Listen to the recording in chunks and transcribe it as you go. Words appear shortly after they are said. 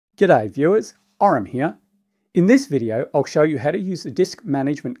G'day viewers, Oram here. In this video, I'll show you how to use the Disk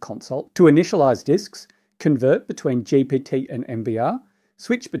Management Console to initialize disks, convert between GPT and MBR,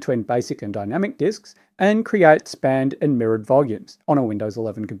 switch between basic and dynamic disks, and create spanned and mirrored volumes on a Windows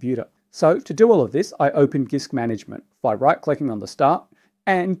 11 computer. So to do all of this, I open Disk Management by right-clicking on the Start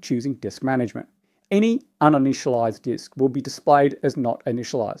and choosing Disk Management. Any uninitialized disk will be displayed as not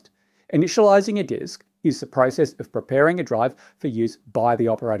initialized. Initializing a disk is the process of preparing a drive for use by the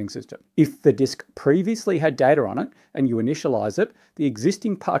operating system. If the disk previously had data on it and you initialize it, the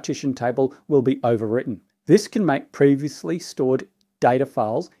existing partition table will be overwritten. This can make previously stored data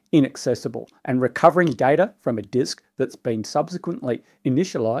files inaccessible, and recovering data from a disk that's been subsequently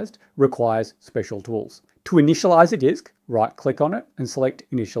initialized requires special tools. To initialize a disk, right-click on it and select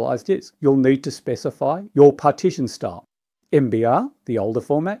Initialize Disk. You'll need to specify your partition style. MBR, the older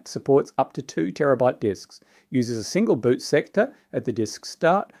format, supports up to 2 TB disks, uses a single boot sector at the disk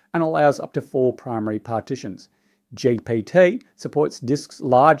start, and allows up to 4 primary partitions. GPT supports disks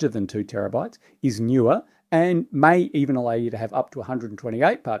larger than 2 TB, is newer, and may even allow you to have up to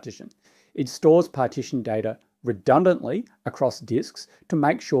 128 partitions. It stores partition data redundantly across disks to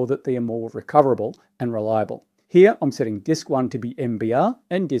make sure that they are more recoverable and reliable. Here I'm setting disk 1 to be MBR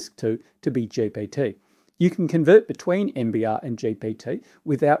and disk 2 to be GPT. You can convert between MBR and GPT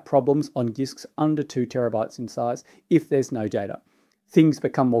without problems on disks under 2 TB in size if there's no data. Things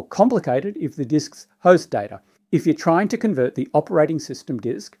become more complicated if the disks host data. If you're trying to convert the operating system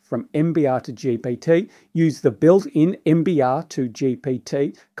disk from MBR to GPT, use the built-in MBR to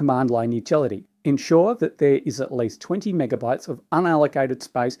GPT command line utility. Ensure that there is at least 20 megabytes of unallocated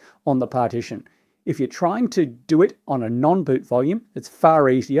space on the partition. If you're trying to do it on a non-boot volume, it's far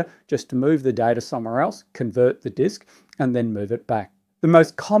easier just to move the data somewhere else, convert the disk, and then move it back. The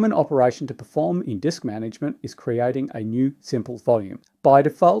most common operation to perform in disk management is creating a new simple volume. By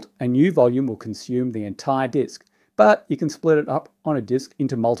default, a new volume will consume the entire disk, but you can split it up on a disk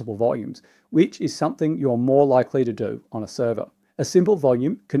into multiple volumes, which is something you're more likely to do on a server. A simple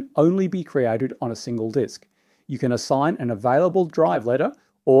volume can only be created on a single disk. You can assign an available drive letter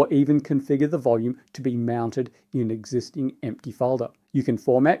or even configure the volume to be mounted in an existing empty folder. You can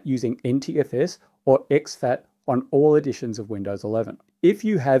format using NTFS or exFAT on all editions of Windows 11. If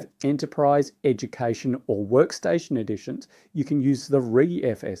you have Enterprise, Education, or Workstation editions, you can use the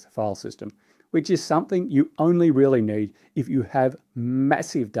ReFS file system, which is something you only really need if you have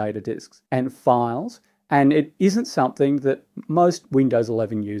massive data disks and files, and it isn't something that most Windows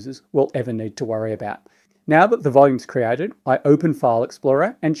 11 users will ever need to worry about. Now that the volume's created, I open File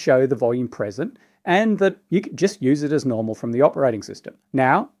Explorer and show the volume present, and that you can just use it as normal from the operating system.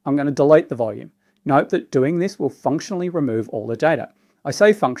 Now I'm going to delete the volume. Note that doing this will functionally remove all the data. I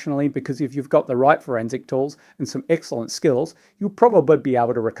say functionally because if you've got the right forensic tools and some excellent skills, you'll probably be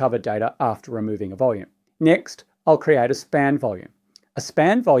able to recover data after removing a volume. Next, I'll create a span volume. A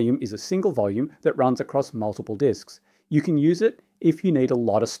span volume is a single volume that runs across multiple disks. You can use it if you need a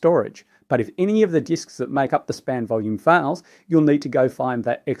lot of storage, but if any of the disks that make up the span volume fails, you'll need to go find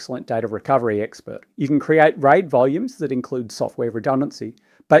that excellent data recovery expert. You can create RAID volumes that include software redundancy,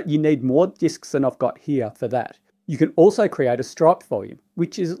 but you need more disks than I've got here for that. You can also create a striped volume,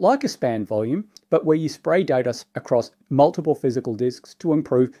 which is like a span volume, but where you spray data across multiple physical disks to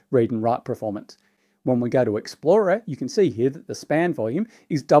improve read and write performance. When we go to Explorer, you can see here that the span volume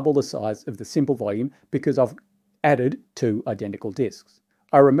is double the size of the simple volume because I've added 2 identical disks.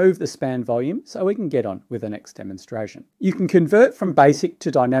 I remove the span volume so we can get on with the next demonstration. You can convert from basic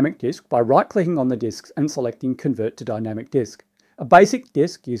to dynamic disk by right-clicking on the disks and selecting Convert to Dynamic Disk. A basic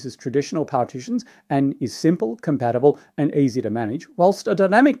disk uses traditional partitions and is simple, compatible, and easy to manage, whilst a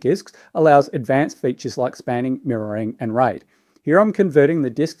dynamic disk allows advanced features like spanning, mirroring, and RAID. Here I'm converting the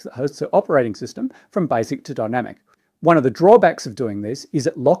disk that hosts the operating system from basic to dynamic. One of the drawbacks of doing this is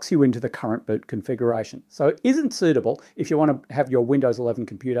it locks you into the current boot configuration, so it isn't suitable if you want to have your Windows 11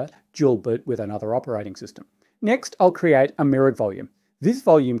 computer dual boot with another operating system. Next, I'll create a mirrored volume. This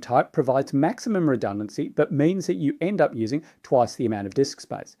volume type provides maximum redundancy, but means that you end up using twice the amount of disk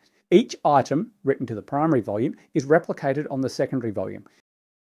space. Each item written to the primary volume is replicated on the secondary volume.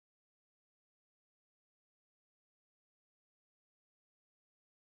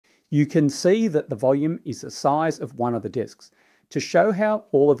 You can see that the volume is the size of one of the disks. To show how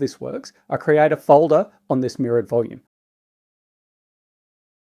all of this works, I create a folder on this mirrored volume.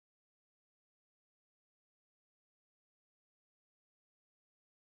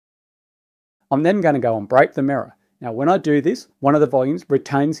 I'm then going to go and break the mirror. Now when I do this, one of the volumes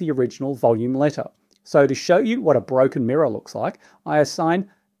retains the original volume letter. So to show you what a broken mirror looks like, I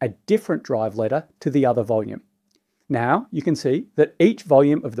assign a different drive letter to the other volume. Now you can see that each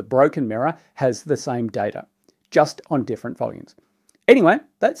volume of the broken mirror has the same data, just on different volumes. Anyway,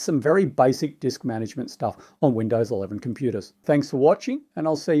 that's some very basic disk management stuff on Windows 11 computers. Thanks for watching, and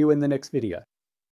I'll see you in the next video.